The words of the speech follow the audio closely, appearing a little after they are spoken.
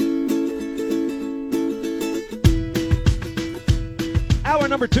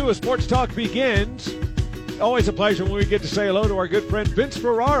number 2 of Sports Talk begins. Always a pleasure when we get to say hello to our good friend Vince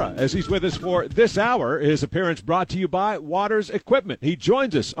Ferrara as he's with us for this hour. His appearance brought to you by Waters Equipment. He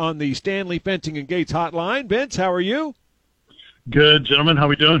joins us on the Stanley Fencing and Gates hotline. Vince, how are you? Good, gentlemen. How are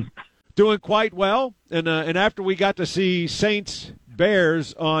we doing? Doing quite well. And after we got to see Saints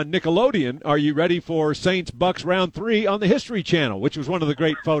Bears on Nickelodeon, are you ready for Saints Bucks round 3 on the History Channel, which was one of the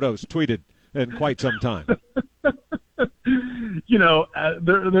great photos tweeted in quite some time? You know,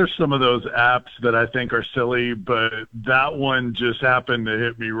 there's some of those apps that I think are silly, but that one just happened to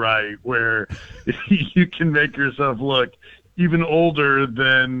hit me right, where you can make yourself look even older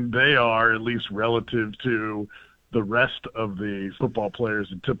than they are, at least relative to the rest of the football players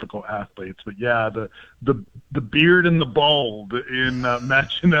and typical athletes. But yeah, the beard and the bald in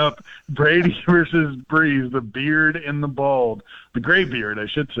matching up Brady versus Breeze, the beard and the bald, the gray beard, I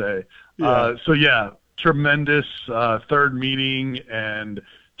should say. Yeah. So yeah, tremendous third meeting and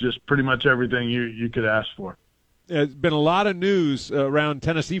just pretty much everything you could ask for. There's been a lot of news around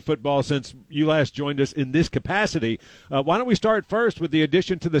Tennessee football since you last joined us in this capacity. Why don't we start first with the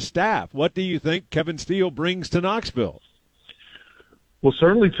addition to the staff? What do you think Kevin Steele brings to Knoxville? Well,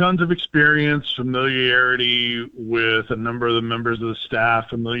 certainly tons of experience, familiarity with a number of the members of the staff,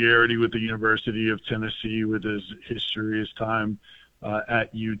 familiarity with the University of Tennessee, with his history, his time at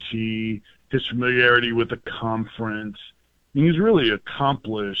UT, his familiarity with the conference. I mean, he's really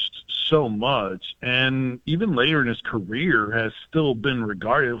accomplished so much, and even later in his career has still been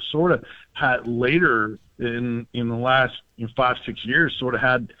regarded, sort of had later in the last 5-6 years, sort of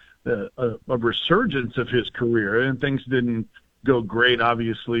had a resurgence of his career, and things didn't go great,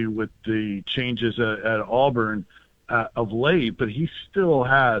 obviously, with the changes at Auburn of late, but he still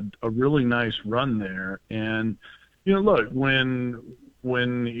had a really nice run there. And, you know, look,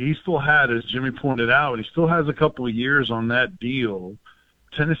 when he still had, as Jimmy pointed out, he still has a couple of years on that deal,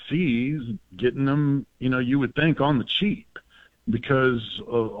 Tennessee's getting him, you know, you would think on the cheap, because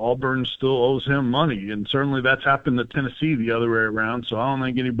Auburn still owes him money. And certainly that's happened to Tennessee the other way around. So I don't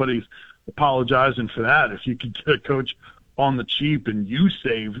think anybody's apologizing for that. If you could get a coach on the cheap and you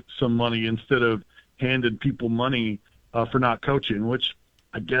save some money instead of handing people money for not coaching, which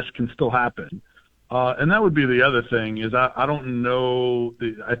I guess can still happen. And that would be the other thing is I don't know.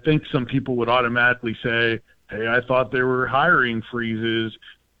 I think some people would automatically say, hey, I thought there were hiring freezes.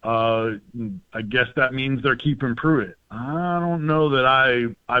 I guess that means they're keeping Pruitt. I don't know that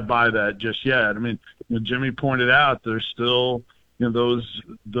I buy that just yet. I mean, you know, Jimmy pointed out there's still, you know,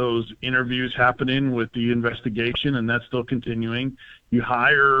 those interviews happening with the investigation, and that's still continuing. You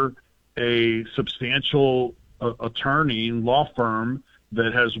hire a substantial attorney law firm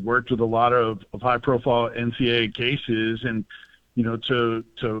that has worked with a lot of high-profile NCAA cases, and you know,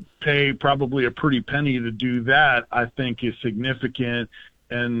 to pay probably a pretty penny to do that, I think is significant,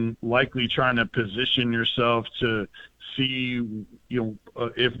 and likely trying to position yourself to see, you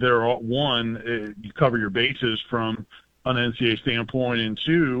know, if there are you cover your bases from an NCAA standpoint, and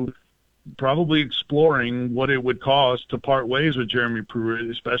 2, probably exploring what it would cost to part ways with Jeremy Pruitt,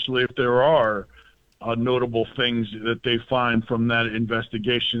 especially if there are notable things that they find from that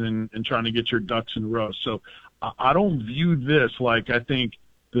investigation and trying to get your ducks in a row. So I don't view this like I think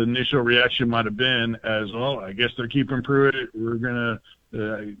the initial reaction might have been as, oh, I guess they're keeping Pruitt. We're gonna,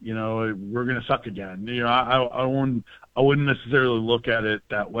 we're gonna suck again. You know, I wouldn't necessarily look at it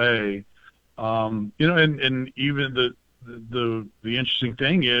that way. You know, and even the interesting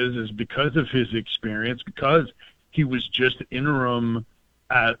thing is because of his experience, because he was just interim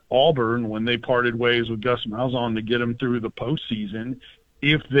at Auburn when they parted ways with Gus Malzahn to get him through the postseason.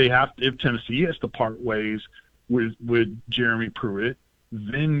 If Tennessee has to part ways with Jeremy Pruitt,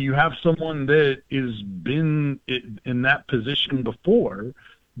 then you have someone that has been in that position before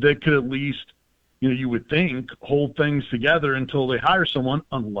that could at least, you know, you would think hold things together until they hire someone,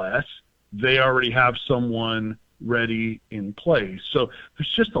 unless they already have someone ready in place. So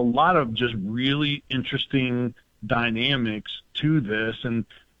there's just a lot of just really interesting dynamics to this, and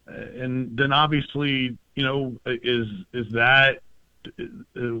then obviously, you know, is that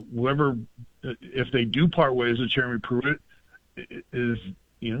whoever, if they do part ways with Jeremy Pruitt, is,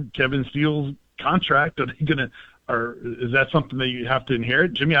 you know, Kevin Steele's contract, are they gonna, or is that something that you have to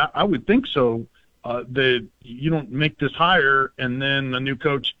inherit? Jimmy, I would think so. That you don't make this hire and then you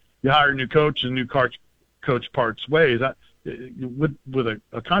hire a new coach and new coach parts ways. With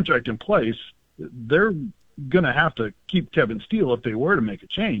a contract in place, they're going to have to keep Kevin Steele if they were to make a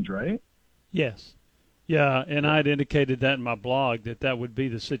change, right? Yes. Yeah, and I'd indicated that in my blog that would be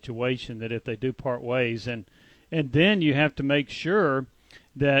the situation, that if they do part ways, and then you have to make sure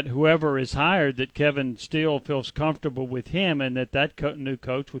that whoever is hired, that Kevin Steele feels comfortable with him, and that new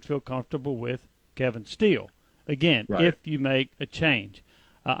coach would feel comfortable with Kevin Steele. Again, right. If you make a change.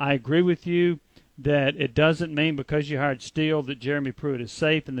 I agree with you that it doesn't mean because you hired Steele that Jeremy Pruitt is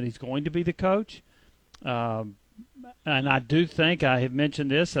safe and that he's going to be the coach. And I do think, I have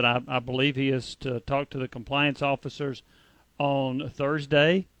mentioned this, that I believe he is to talk to the compliance officers on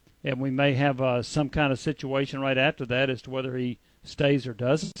Thursday, and we may have some kind of situation right after that as to whether he stays or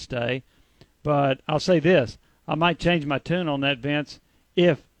doesn't stay. But I'll say this, I might change my tune on that, Vince,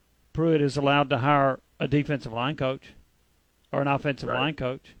 if Pruitt is allowed to hire a defensive line coach or an offensive line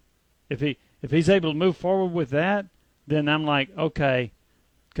coach. If he's able to move forward with that, then I'm like, okay,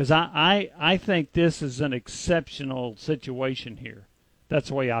 because I think this is an exceptional situation here. That's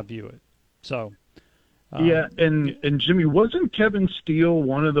the way I view it. So. Yeah, and Jimmy, wasn't Kevin Steele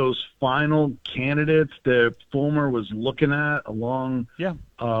one of those final candidates that Fulmer was looking at along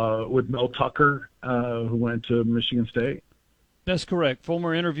with Mel Tucker, who went to Michigan State? That's correct.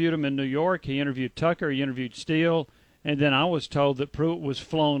 Fulmer interviewed him in New York. He interviewed Tucker. He interviewed Steele. And then I was told that Pruitt was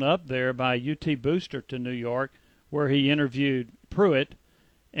flown up there by a UT booster to New York, where he interviewed Pruitt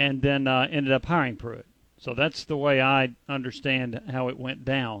and then ended up hiring Pruitt. So that's the way I understand how it went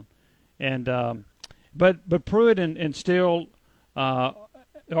down. And But Pruitt and Steele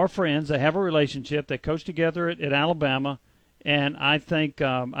are friends. They have a relationship. They coached together at Alabama, and I think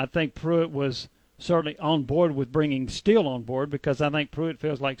Pruitt was certainly on board with bringing Steele on board because I think Pruitt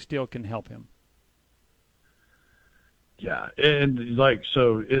feels like Steele can help him. Yeah, and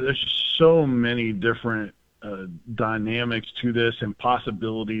there's so many different dynamics to this and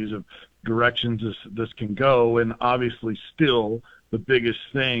possibilities of directions this can go, and obviously still the biggest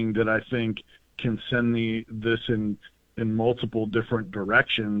thing that I think can send this in multiple different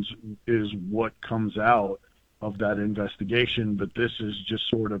directions is what comes out of that investigation. But this is just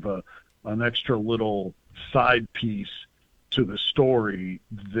sort of an extra little side piece to the story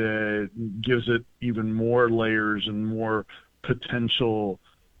that gives it even more layers and more potential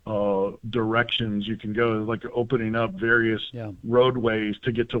directions you can go, like opening up various roadways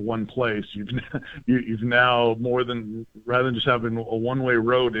to get to one place. You've now rather than just having a one-way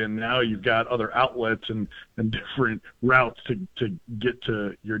road in, now you've got other outlets and different routes to get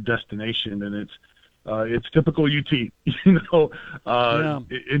to your destination, and it's typical UT,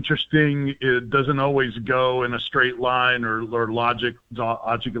 interesting. It doesn't always go in a straight line or logic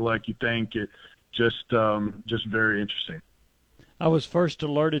like you think. It just very interesting. I was first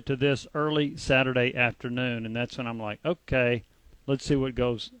alerted to this early Saturday afternoon, and that's when I'm like, okay, let's see what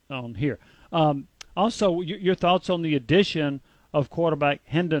goes on here. Also, your thoughts on the addition of quarterback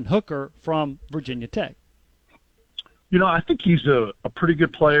Hendon Hooker from Virginia Tech? I think he's a pretty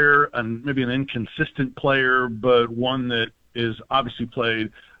good player and maybe an inconsistent player, but one that is obviously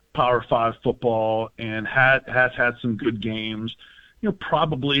played Power 5 football and has had some good games.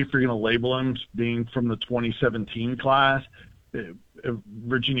 Probably if you're going to label him being from the 2017 class,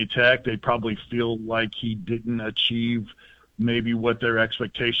 Virginia Tech, they probably feel like he didn't achieve maybe what their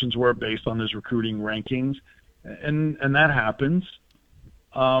expectations were based on his recruiting rankings, and that happens.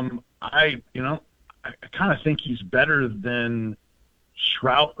 I kind of think he's better than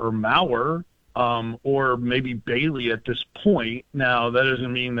Shrout or Maurer, or maybe Bailey at this point. Now, that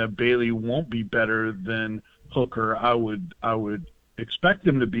doesn't mean that Bailey won't be better than Hooker. I would expect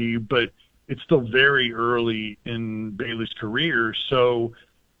him to be, but it's still very early in Bailey's career. So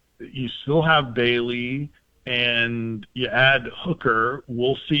you still have Bailey and you add Hooker.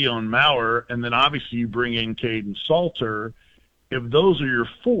 We'll see on Maurer. And then obviously you bring in Caden Salter. If those are your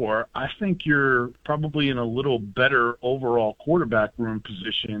four, I think you're probably in a little better overall quarterback room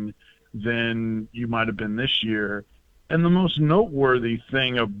position than you might have been this year. And the most noteworthy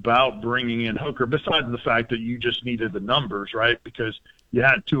thing about bringing in Hooker, besides the fact that you just needed the numbers, right, because you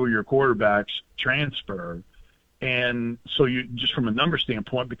had two of your quarterbacks transfer. And so you just from a number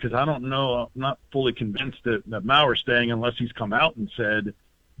standpoint, because I don't know, I'm not fully convinced that Maurer's staying unless he's come out and said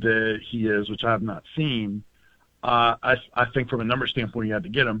that he is, which I have not seen. I think from a number standpoint, you had to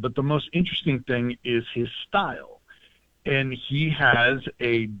get him. But the most interesting thing is his style. And he has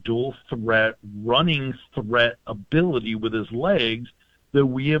a dual threat, running threat ability with his legs that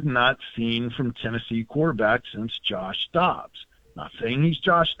we have not seen from Tennessee quarterbacks since Josh Dobbs. Not saying he's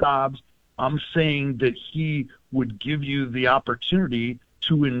Josh Dobbs. I'm saying that he would give you the opportunity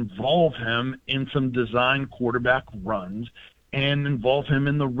to involve him in some design quarterback runs and involve him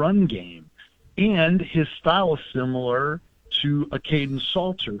in the run game. And his style is similar to a Caden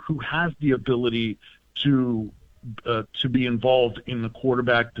Salter, who has the ability to be involved in the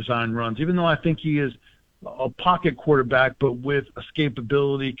quarterback design runs, even though I think he is a pocket quarterback, but with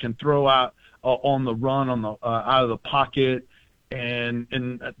escapability, can throw out on the run out of the pocket, and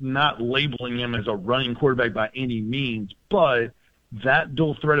not labeling him as a running quarterback by any means, but that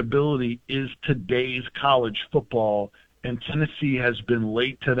dual threat ability is today's college football, and Tennessee has been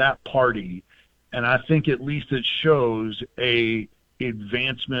late to that party. And I think at least it shows a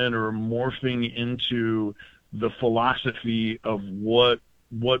advancement or morphing into the philosophy of what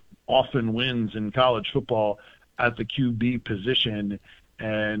often wins in college football at the QB position.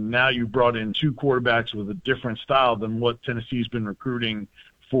 And now you brought in two quarterbacks with a different style than what Tennessee's been recruiting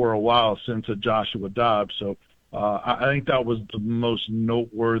for a while since a Joshua Dobbs. So I think that was the most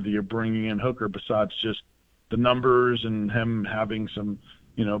noteworthy of bringing in Hooker, besides just the numbers and him having some,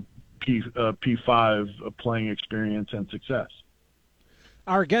 P5 playing experience and success.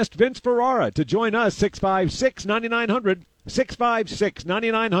 Our guest, Vince Ferrara, to join us, 656-9900.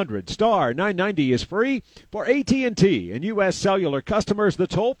 656-9900, star 990 is free for AT&T and U.S. Cellular customers. The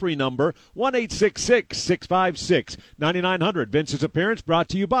toll-free number, 1-866-656-9900. Vince's appearance brought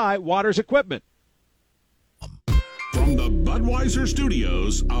to you by Waters Equipment. From the Budweiser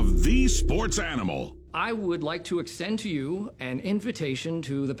studios of The Sports Animal, I would like to extend to you an invitation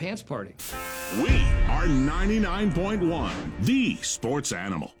to the Pants Party. we are 99.1 The Sports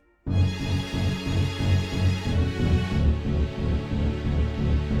Animal.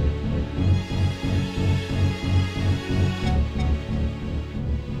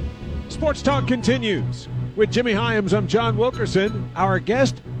 Sports Talk continues. With Jimmy Hyams, I'm John Wilkerson. Our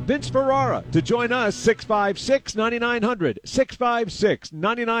guest, Vince Ferrara, to join us, 656-9900.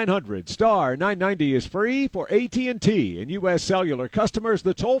 656-9900. Star 990 is free for AT&T and U.S. Cellular customers.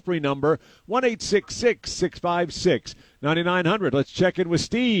 The toll-free number, 1-866-656-9900. Let's check in with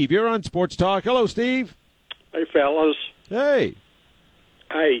Steve. You're on Sports Talk. Hello, Steve. Hey, fellas. Hey.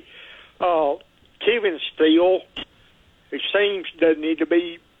 Hey, Kevin Steele, it seems, doesn't need to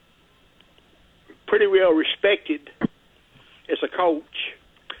be pretty well respected as a coach.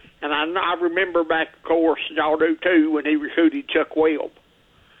 And I remember back, of course, y'all do too, when he recruited Chuck Webb.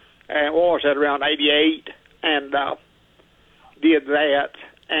 And what was that, around 88? And did that.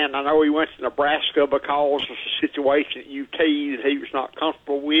 And I know he went to Nebraska because of the situation at UT that he was not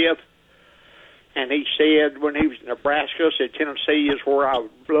comfortable with. And he said when he was in Nebraska, said Tennessee is where I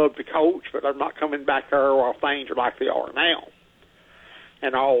would love to coach, but I'm not coming back there while things are like they are now.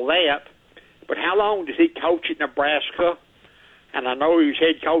 And all that. But how long did he coach at Nebraska? And I know he was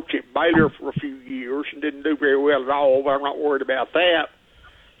head coach at Baylor for a few years and didn't do very well at all, but I'm not worried about that.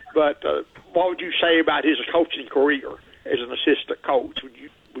 But what would you say about his coaching career as an assistant coach? Would you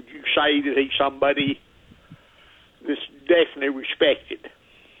say that he's somebody that's definitely respected?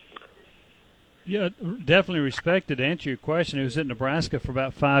 Yeah, definitely respected. To answer your question, he was at Nebraska for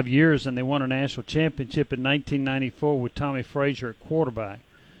about 5 years, and they won a national championship in 1994 with Tommy Frazier at quarterback.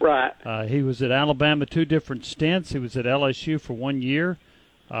 Right. He was at Alabama 2 different stints. He was at LSU for 1 year.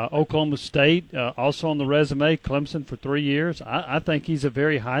 Oklahoma State, also on the resume, Clemson for 3 years. I think he's a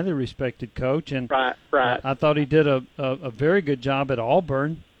very highly respected coach. And right. I thought he did a very good job at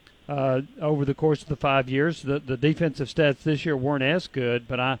Auburn over the course of the 5 years. The defensive stats this year weren't as good,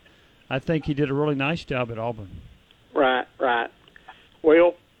 but I think he did a really nice job at Auburn. Right.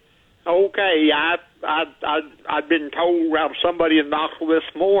 Well, okay, I'd been told by somebody in Knoxville this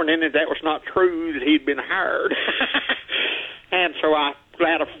morning that was not true, that he'd been hired. And so I'm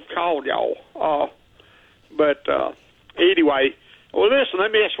glad I called y'all. But anyway, well, listen,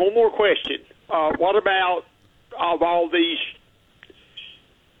 let me ask one more question. What about of all these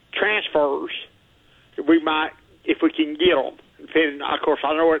transfers that we might, if we can get them? And of course,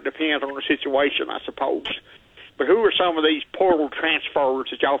 I know it depends on the situation, I suppose. But who are some of these portal transfers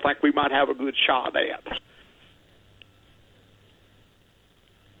that y'all think we might have a good shot at?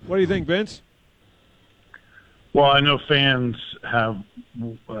 What do you think, Vince? Well, I know fans have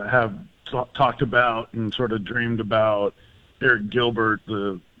talked about and sort of dreamed about Eric Gilbert,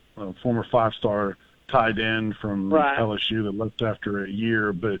 the former 5-star tight end from LSU that left after a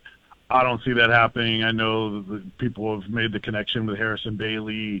year, but I don't see that happening. I know that people have made the connection with Harrison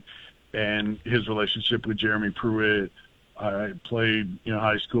Bailey and his relationship with Jeremy Pruitt. I played,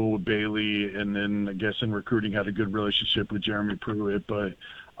 high school with Bailey, and then I guess in recruiting had a good relationship with Jeremy Pruitt, but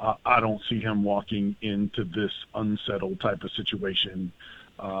I don't see him walking into this unsettled type of situation.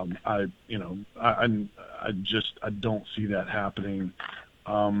 I don't see that happening.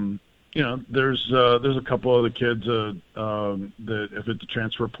 There's a couple other kids that if it's a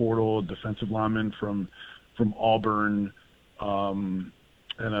transfer portal, a defensive lineman from Auburn, and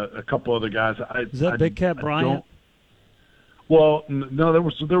a couple other guys. Is that Big Cat Bryant? Well, no,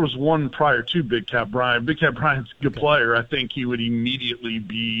 there was one prior to Big Cat Bryant. Big Cat Bryant's a good player. I think he would immediately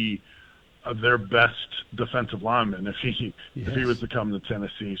be their best defensive lineman if he was to come to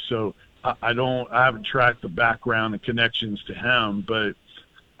Tennessee. So I haven't tracked the background and connections to him, but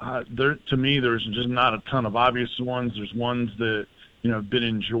to me, there's just not a ton of obvious ones. There's ones that have been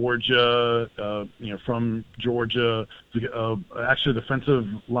in Georgia, from Georgia. Actually, defensive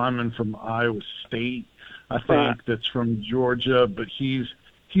lineman from Iowa State, I think, that's from Georgia, but he's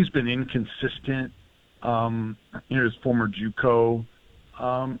been inconsistent. His former JUCO.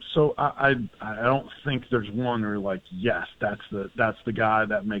 So I don't think there's one where like, yes, that's the guy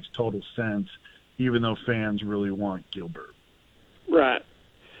that makes total sense, even though fans really want Gilbert. Right.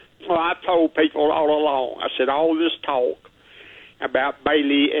 Well, I told people all along, I said all this talk about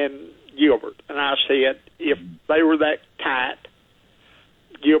Bailey and Gilbert, and I said if they were that tight,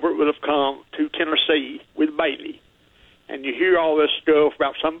 Gilbert would have come to Tennessee with Bailey. And you hear all this stuff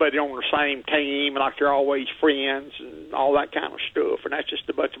about somebody on the same team, like they're always friends and all that kind of stuff, and that's just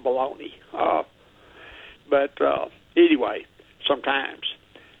a bunch of baloney. But anyway, sometimes.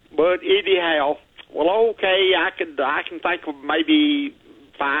 But anyhow, well, okay, I can think of maybe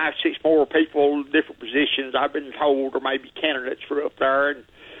 5, 6 more people, different positions I've been told, or maybe candidates for up there, and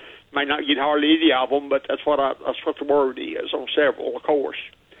may not get hardly any of them, but that's what the word is on several, of course.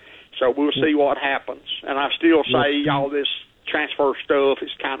 So we'll see what happens. And I still say all this transfer stuff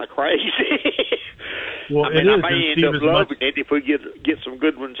is kind of crazy. Well, I may end up loving it if we get some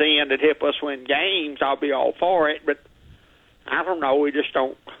good ones in that help us win games. I'll be all for it. But I don't know. We just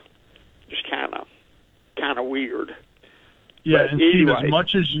don't. Just kind of weird. Yeah, but and anyway.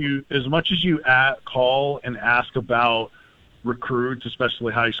 Steve, as much as you call and ask about recruits,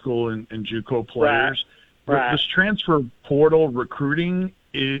 especially high school and JUCO players, right. This transfer portal recruiting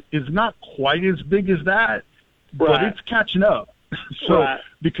is not quite as big as that, but it's catching up. So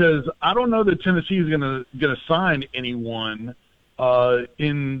because I don't know that Tennessee is gonna sign anyone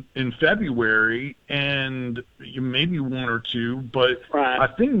in February, and maybe one or two, but I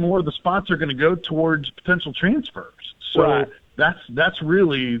think more of the spots are going to go towards potential transfers. So that's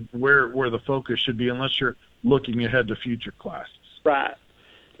really where the focus should be, unless you're looking ahead to future classes. Right.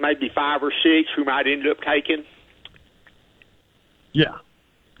 Maybe 5 or 6 who might end up taking. Yeah.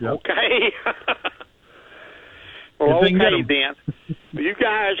 Yep. Okay. Well, okay then. You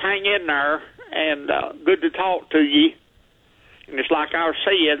guys hang in there, and good to talk to you. And it's like I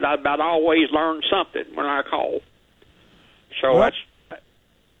said, I'd always learn something when I call. So that's.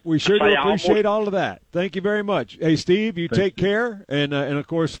 We sure do appreciate all of that. Thank you very much. Hey, Steve, you take care. And, of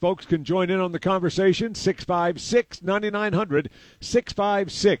course, folks can join in on the conversation, 656-9900,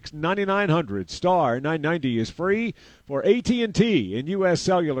 656-9900. Star 990 is free for AT&T and U.S.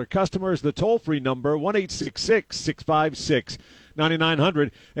 Cellular customers. The toll-free number,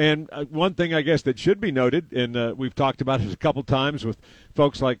 1-866-656-9900. And one thing, I guess, that should be noted, and we've talked about it a couple times with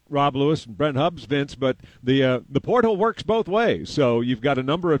folks like Rob Lewis and Brent Hubbs, Vince, but the portal works both ways. So you've got a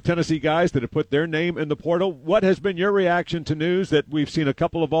number of Tennessee guys that have put their name in the portal. What has been your reaction to news that we've seen a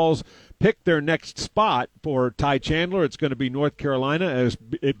couple of Vols pick their next spot for Ty Chandler? It's going to be North Carolina, as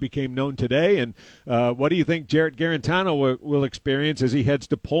it became known today. And what do you think Jarrett Garantano will experience as he heads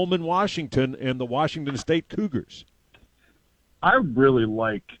to Pullman, Washington, and the Washington State Cougars? I really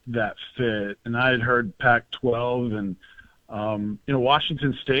like that fit, and I had heard Pac-12, and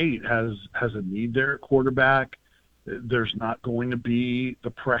Washington State has a need there at quarterback. There's not going to be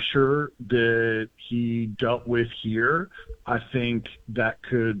the pressure that he dealt with here. I think that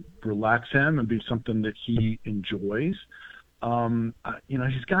could relax him and be something that he enjoys.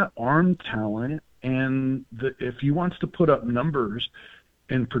 He's got arm talent, and if he wants to put up numbers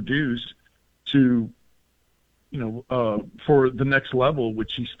and produce for the next level,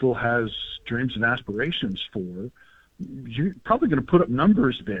 which he still has dreams and aspirations for, you're probably going to put up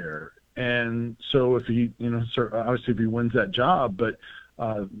numbers there. And so if he, obviously if he wins that job, but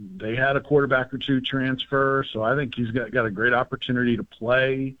they had a quarterback or two transfer, so I think he's got a great opportunity to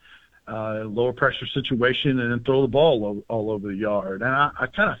play lower pressure situation and then throw the ball all over the yard. And I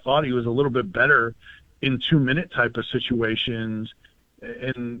kind of thought he was a little bit better in 2-minute type of situations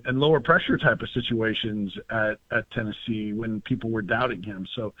and lower pressure type of situations at Tennessee when people were doubting him.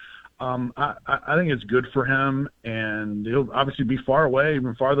 So I think it's good for him, and he'll obviously be far away,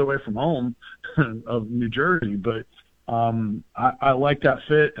 even farther away from home of New Jersey. But I like that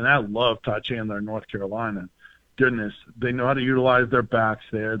fit, and I love Ty Chandler in North Carolina. Goodness, they know how to utilize their backs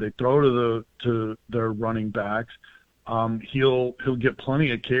there. They throw to their running backs. He'll get plenty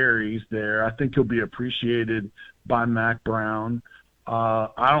of carries there. I think he'll be appreciated by Mac Brown.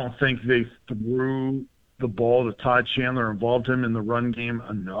 I don't think they threw the ball to Todd Chandler, involved him in the run game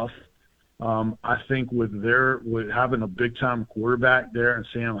enough. I think with having a big-time quarterback there and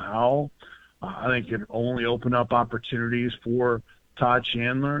Sam Howell, I think it only opened up opportunities for Todd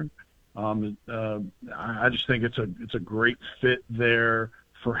Chandler. I just think it's a great fit there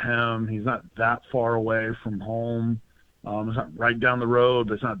for him. He's not that far away from home. It's not right down the road,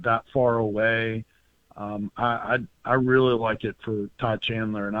 but it's not that far away. I really like it for Todd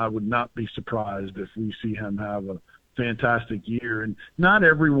Chandler, and I would not be surprised if we see him have a fantastic year. And not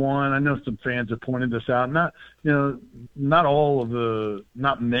everyone, I know some fans have pointed this out, not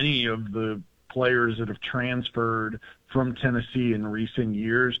many of the players that have transferred from Tennessee in recent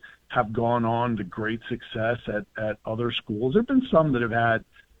years have gone on to great success at other schools. There have been some that have had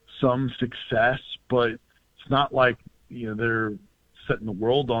some success, but it's not like, they're setting the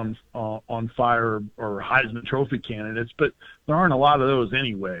world on fire or Heisman Trophy candidates, but there aren't a lot of those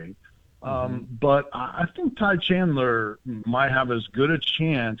anyway. But I think Todd Chandler might have as good a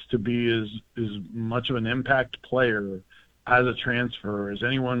chance to be as much of an impact player as a transfer as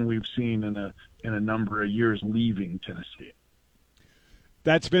anyone we've seen in a number of years leaving Tennessee.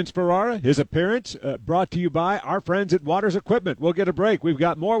 That's Vince Ferrara, his appearance brought to you by our friends at Waters Equipment. We'll get a break. We've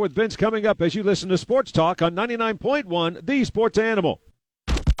got more with Vince coming up as you listen to Sports Talk on 99.1, The Sports Animal.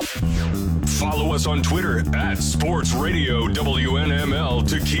 Follow us on Twitter at Sports Radio WNML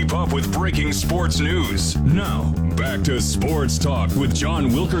to keep up with breaking sports news. Now, back to Sports Talk with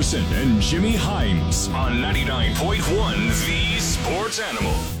John Wilkerson and Jimmy Himes on 99.1 The Sports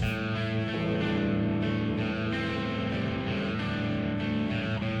Animal.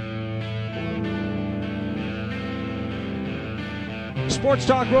 Sports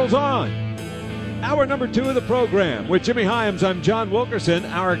Talk rolls on. Hour number 2 of the program. With Jimmy Hyams, I'm John Wilkerson.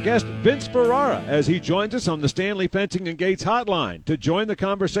 Our guest, Vince Ferrara, as he joins us on the Stanley Fencing and Gates hotline. To join the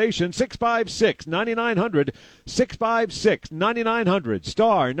conversation, 656-9900, 656-9900.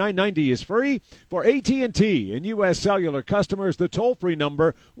 Star 990 is free. For AT&T and U.S. Cellular customers, the toll-free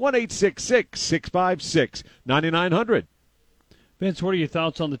number, 1-866-656-9900. Vince, what are your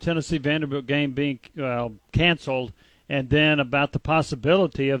thoughts on the Tennessee-Vanderbilt game being canceled, and then about the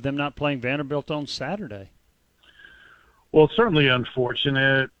possibility of them not playing Vanderbilt on Saturday? Well, it's certainly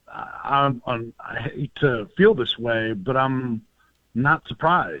unfortunate. I hate to feel this way, but I'm not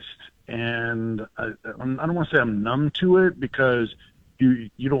surprised. And I don't want to say I'm numb to it, because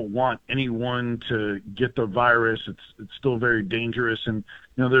you don't want anyone to get the virus. It's still very dangerous. And,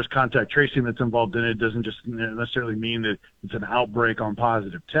 there's contact tracing that's involved in it. It doesn't just necessarily mean that it's an outbreak on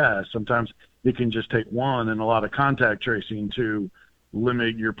positive tests. Sometimes it can just take one and a lot of contact tracing to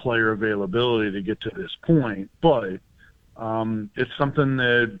limit your player availability to get to this point. But it's something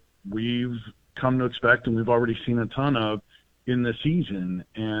that we've come to expect, and we've already seen a ton of in the season.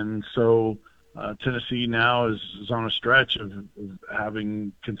 And so Tennessee now is on a stretch of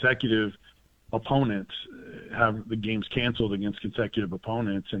having consecutive opponents have the games canceled against consecutive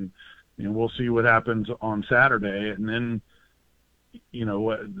opponents. And we'll see what happens on Saturday. And then,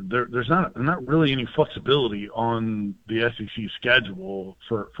 there's not really any flexibility on the SEC schedule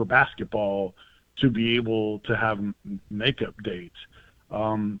for basketball to be able to have makeup dates.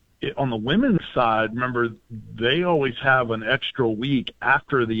 On the women's side, remember, they always have an extra week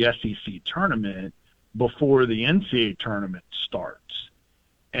after the SEC tournament before the NCAA tournament starts.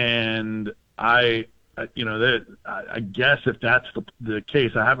 And I guess if that's the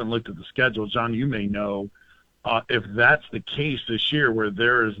case, I haven't looked at the schedule. John, you may know. If that's the case this year, where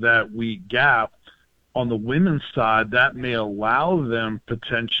there is that week gap on the women's side, that may allow them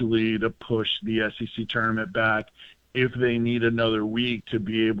potentially to push the SEC tournament back if they need another week to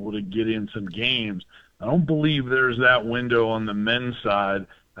be able to get in some games. I don't believe there's that window on the men's side.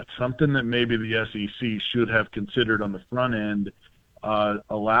 That's something that maybe the SEC should have considered on the front end,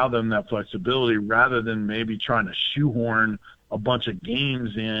 allow them that flexibility rather than maybe trying to shoehorn a bunch of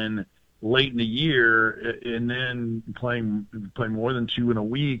games in late in the year and then play more than 2 in a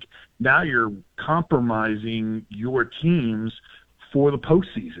week. Now you're compromising your teams for the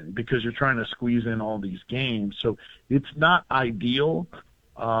postseason because you're trying to squeeze in all these games. So it's not ideal.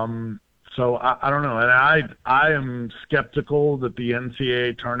 So I don't know. And I am skeptical that the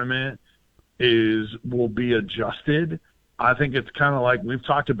NCAA tournament will be adjusted. I think it's kind of like, we've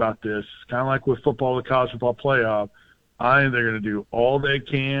talked about this, kind of like with football, the college football playoff. I think they're going to do all they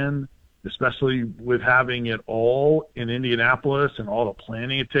can, especially with having it all in Indianapolis and all the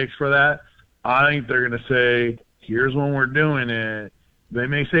planning it takes for that. I think they're going to say, here's when we're doing it. They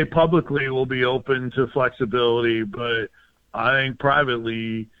may say publicly we'll be open to flexibility, but I think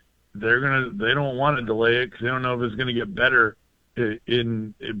privately they don't want to delay it because they don't know if it's going to get better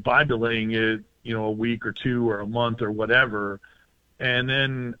by delaying it a week or two or a month or whatever. And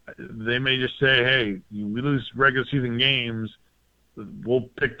then they may just say, hey, we lose regular season games. We'll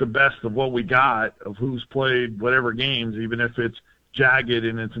pick the best of what we got, of who's played whatever games, even if it's jagged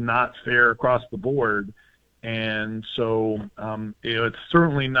and it's not fair across the board. And so it's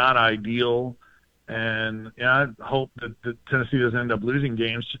certainly not ideal. And I hope that Tennessee doesn't end up losing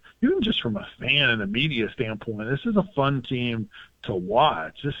games, even just from a fan and a media standpoint. This is a fun team to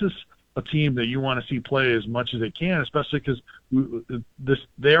watch. This is a team that you want to see play as much as they can, especially because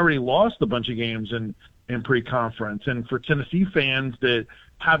they already lost a bunch of games in pre-conference. And for Tennessee fans that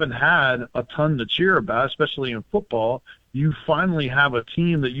haven't had a ton to cheer about, especially in football, you finally have a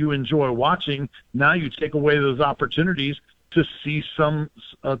team that you enjoy watching. Now you take away those opportunities to see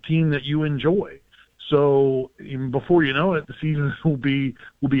a team that you enjoy. So even before you know it, the season will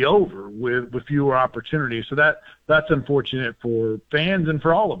be over with fewer opportunities. So that's unfortunate for fans and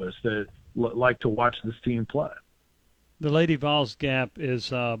for all of us that like to watch this team play. The Lady Vols gap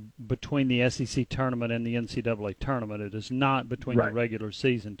is between the SEC tournament and the NCAA tournament. It is not between the regular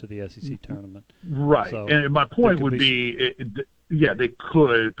season to the SEC tournament. Right. So and my point would be, they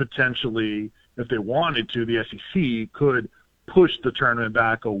could potentially, if they wanted to, the SEC could push the tournament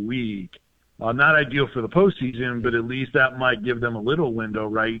back a week. Not ideal for the postseason, but at least that might give them a little window,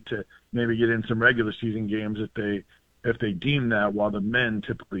 right, to maybe get in some regular season games if they deem that, while the men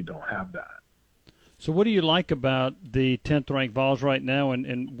typically don't have that. So what do you like about the 10th-ranked Vols right now,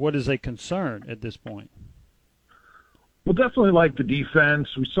 and what is a concern at this point? Well, definitely like the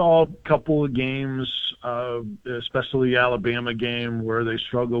defense. We saw a couple of games, especially the Alabama game, where they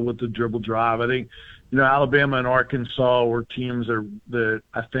struggled with the dribble drive. I think, Alabama and Arkansas were teams that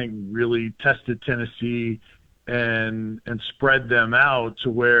I think really tested Tennessee and spread them out to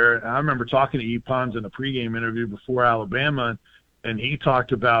where I remember talking to Epons in a pregame interview before Alabama, and he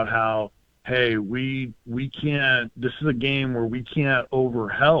talked about how, hey, we can't – this is a game where we can't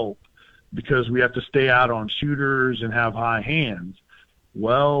overhelp because we have to stay out on shooters and have high hands.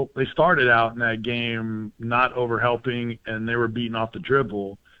 Well, they started out in that game not overhelping, and they were beaten off the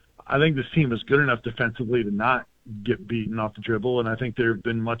dribble. I think this team is good enough defensively to not get beaten off the dribble, and I think they've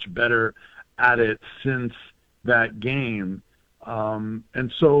been much better at it since that game.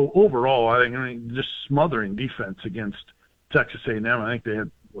 And so overall, I think just smothering defense against Texas A&M. I think they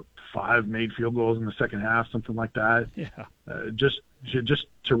had 5 made field goals in the second half, something like that. Yeah, just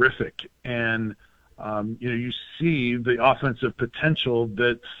terrific. And you see the offensive potential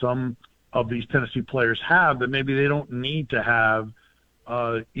that some of these Tennessee players have that maybe they don't need to have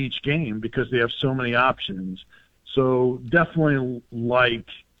each game because they have so many options. So definitely like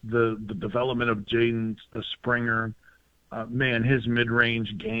the development of Jaden Springer. His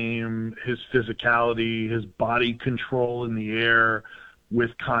mid-range game, his physicality, his body control in the air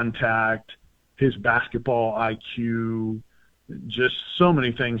with contact, his basketball IQ, just so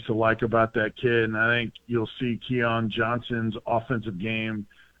many things to like about that kid. And I think you'll see Keon Johnson's offensive game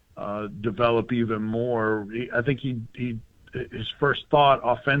develop even more. I think his first thought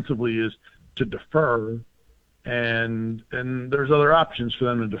offensively is to defer, and there's other options for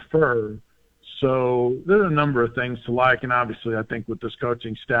them to defer. So there's a number of things to like, and obviously I think with this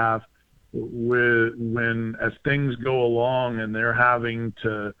coaching staff, as things go along and they're having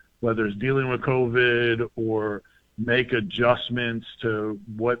to, whether it's dealing with COVID or make adjustments to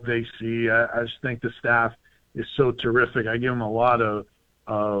what they see, I just think the staff is so terrific. I give them a lot of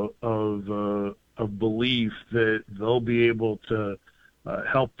belief that they'll be able to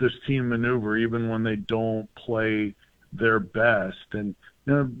help this team maneuver even when they don't play their best. And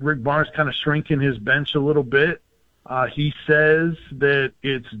Rick Barnes kind of shrinking his bench a little bit. He says that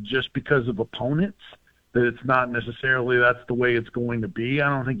it's just because of opponents, that it's not necessarily that's the way it's going to be. I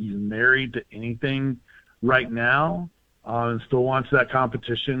don't think he's married to anything right now, and still wants that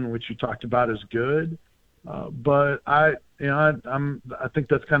competition, which you talked about is good. But I think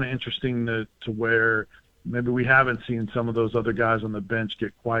that's kind of interesting to where maybe we haven't seen some of those other guys on the bench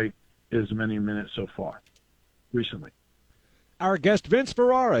get quite as many minutes so far recently. Our guest, Vince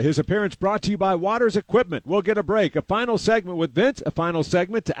Ferrara, his appearance brought to you by Waters Equipment. We'll get a break. A final segment with Vince, a final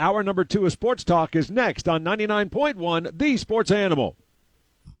segment to hour number 2 of Sports Talk is next on 99.1, The Sports Animal.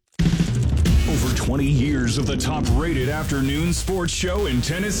 Over 20 years of the top-rated afternoon sports show in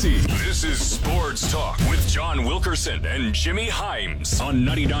Tennessee. This is Sports Talk with John Wilkerson and Jimmy Himes on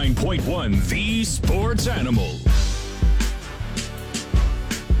 99.1, The Sports Animal.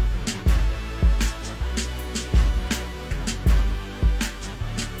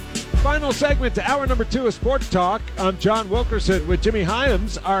 Final segment to hour number 2 of Sports Talk. I'm John Wilkerson with Jimmy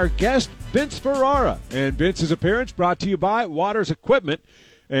Himes, our guest, Vince Ferrara. And Vince's appearance brought to you by Waters Equipment.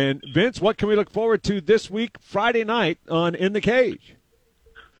 And, Vince, what can we look forward to this week, Friday night, on In the Cage?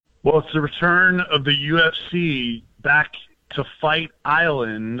 Well, it's the return of the UFC back to Fight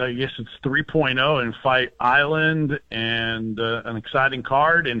Island. I guess it's 3.0 in Fight Island, and an exciting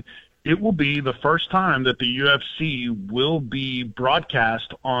card. And it will be the first time that the UFC will be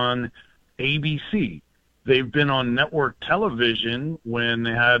broadcast on ABC. They've been on network television when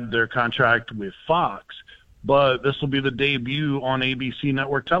they had their contract with Fox, but this will be the debut on ABC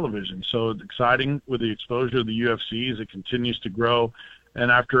network television. So it's exciting with the exposure of the UFC as it continues to grow.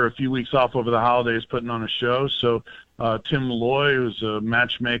 And after a few weeks off over the holidays, putting on a show. So Tim Malloy, who's a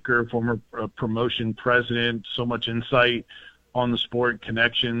matchmaker, former promotion president, so much insight on the sport,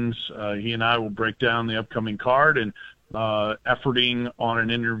 connections. He and I will break down the upcoming card and efforting on an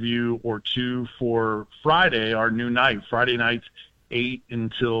interview or two for Friday, our new night. Friday nights, 8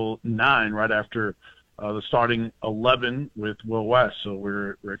 until 9, right after the starting 11 with Will West. So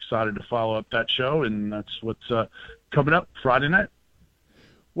we're excited to follow up that show, and that's what's coming up Friday night.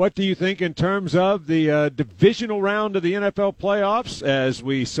 What do you think in terms of the divisional round of the NFL playoffs, as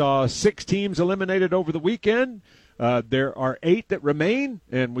we saw 6 teams eliminated over the weekend? There are 8 that remain,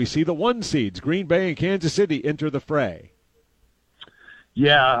 and we see the 1 seeds, Green Bay and Kansas City, enter the fray.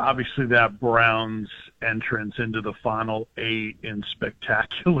 Yeah, obviously that Browns entrance into the final 8 in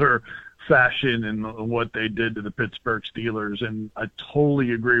spectacular fashion and what they did to the Pittsburgh Steelers. And I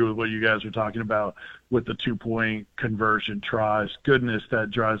totally agree with what you guys are talking about with the 2-point conversion tries. Goodness,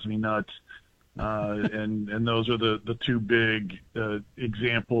 that drives me nuts. And those are the 2 big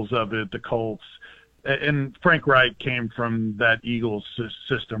examples of it, the Colts. And Frank Reich came from that Eagles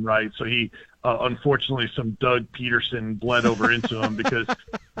system, right? So he, unfortunately, some Doug Peterson bled over into him because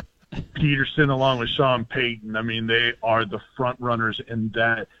Peterson, along with Sean Payton, I mean, they are the front runners in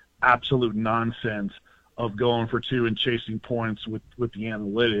that absolute nonsense of going for 2 and chasing points with the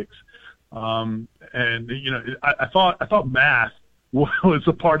analytics. And you know, I thought math was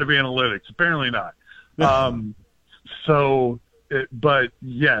a part of analytics. Apparently not. But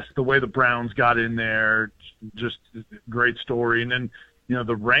yes, the way the Browns got in there, just great story. And then, you know,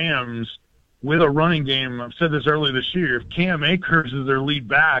 the Rams with a running game, I've said this earlier this year, if Cam Akers is their lead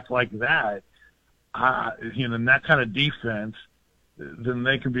back like that, you know, and that kind of defense, then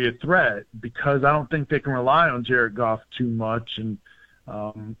they can be a threat, because I don't think they can rely on Jared Goff too much. And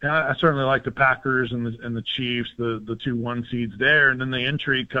I certainly like the Packers and the Chiefs, the 2 1 seeds there. And then the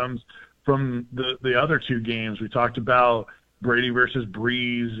intrigue comes from the other 2 games. We talked about Brady versus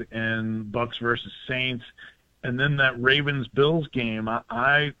Breeze and Bucks versus Saints. And then that Ravens-Bills game,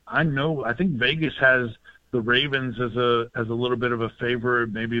 I think Vegas has the Ravens as a little bit of a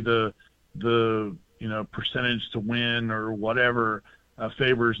favorite, maybe the you know, percentage to win or whatever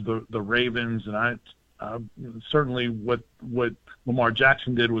favors the Ravens. And I certainly what Lamar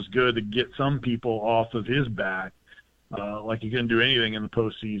Jackson did was good to get some people off of his back, like he couldn't do anything in the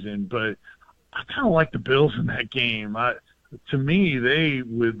postseason. But I kind of like the Bills in that game. To me,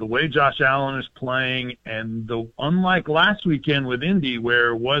 with the way Josh Allen is playing, and unlike last weekend with Indy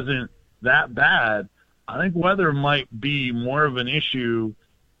where it wasn't that bad, I think weather might be more of an issue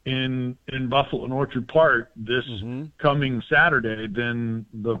in Buffalo and Orchard Park this coming Saturday than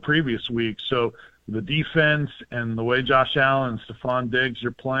the previous week. So the defense and the way Josh Allen and Stephon Diggs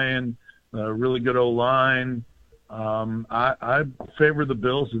are playing, really good O-line, I favor the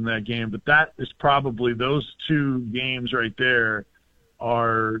Bills in that game. But that is probably, those 2 games right there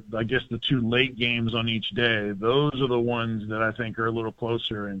are, I guess, the 2 late games on each day. Those are the ones that I think are a little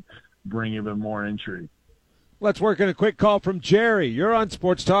closer and bring even more intrigue. Let's work in a quick call from Jerry. You're on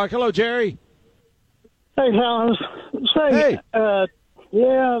Sports Talk. Hello, Jerry. Hey, fellas. Hey.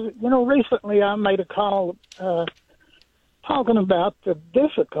 Yeah, you know, recently I made a call talking about the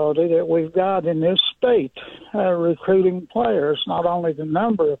difficulty that we've got in this state recruiting players, not only the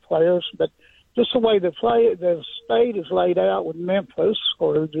number of players, but just the way the state is laid out with Memphis,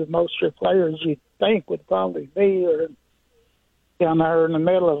 or most of your players you think would probably be, or down there in the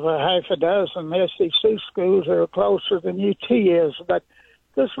middle of a half a dozen SEC schools that are closer than UT is. But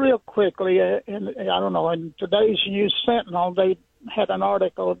just real quickly, and I don't know, in today's News Sentinel, they had an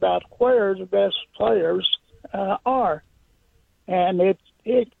article about where the best players are. And it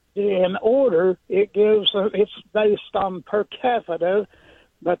in order, it gives, it's based on per capita,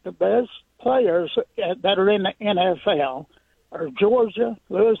 but the best players that are in the NFL are Georgia,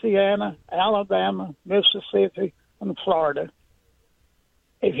 Louisiana, Alabama, Mississippi, and Florida.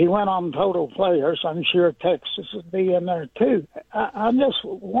 If you went on total players, I'm sure Texas would be in there too. I just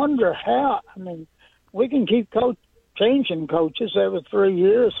wonder how, I mean, we can keep changing coaches every 3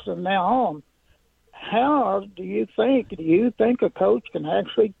 years from now on. how do you think a coach can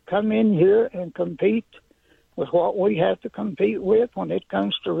actually come in here and compete with what we have to compete with when it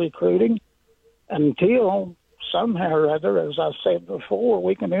comes to recruiting until somehow or other, as I said before,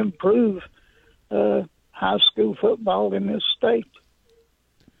 we can improve high school football in this state?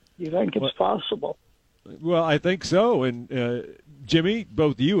 You think it's possible? Well, I think so. And Jimmy,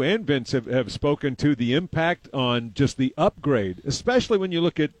 both you and Vince have spoken to the impact on just the upgrade, especially when you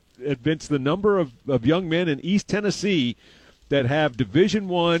look at Vince, the number of young men in East Tennessee that have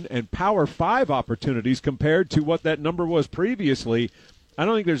Division I and Power 5 opportunities compared to what that number was previously. I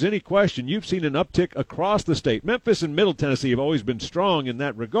don't think there's any question. You've seen an uptick across the state. Memphis and Middle Tennessee have always been strong in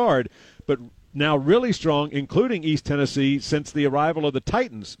that regard, but now really strong, including East Tennessee, since the arrival of the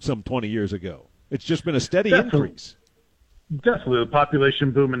Titans some 20 years ago. It's just been a steady increase. Definitely. The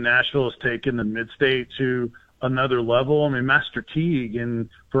population boom in Nashville has taken the mid-state to another level. I mean, Master Teague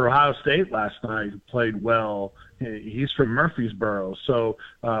for Ohio State last night played well. He's from Murfreesboro. So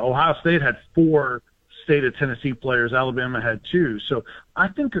Ohio State had 4 state of Tennessee players. Alabama had 2. So I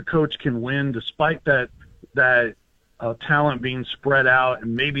think a coach can win despite that talent being spread out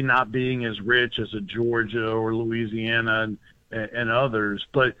and maybe not being as rich as a Georgia or Louisiana and others.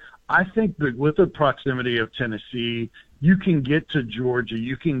 But I think that with the proximity of Tennessee, you can get to Georgia,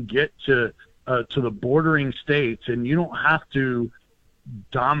 you can get to the bordering states, and you don't have to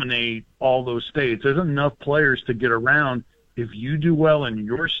dominate all those states. There's enough players to get around. If you do well in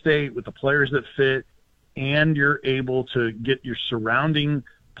your state with the players that fit, and you're able to get your surrounding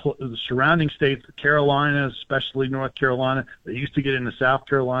states, the Carolinas, especially North Carolina, they used to get into South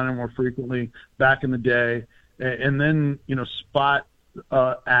Carolina more frequently back in the day, and then spot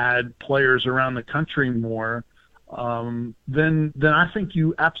add players around the country more. Then I think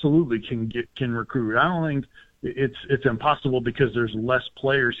you absolutely can recruit. I don't think it's impossible because there's less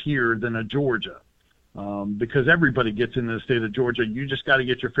players here than a Georgia. Because everybody gets into the state of Georgia. You just got to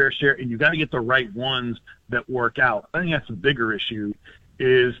get your fair share, and you got to get the right ones that work out. I think that's the bigger issue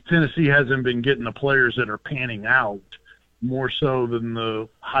is Tennessee hasn't been getting the players that are panning out more so than the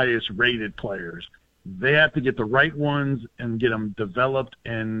highest rated players. They have to get the right ones and get them developed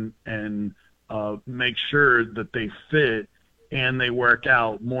and make sure that they fit and they work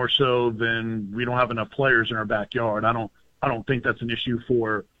out more so than we don't have enough players in our backyard. I don't think that's an issue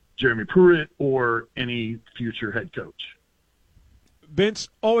for Jeremy Pruitt or any future head coach. Vince,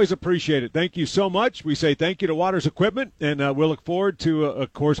 always appreciate it. Thank you so much. We say thank you to Waters Equipment, and we'll look forward to,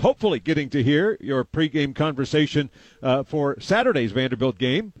 of course, hopefully getting to hear your pregame conversation for Saturday's Vanderbilt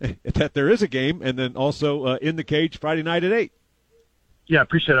game, that there is a game, and then also in the cage Friday night at 8. Yeah,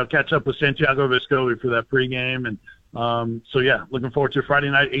 appreciate it. I'll catch up with Santiago Vescovi for that pregame. And looking forward to Friday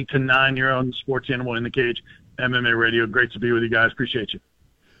night, 8 to 9. You're on Sports Animal in the Cage, MMA Radio. Great to be with you guys. Appreciate you.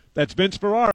 That's Vince Ferrara.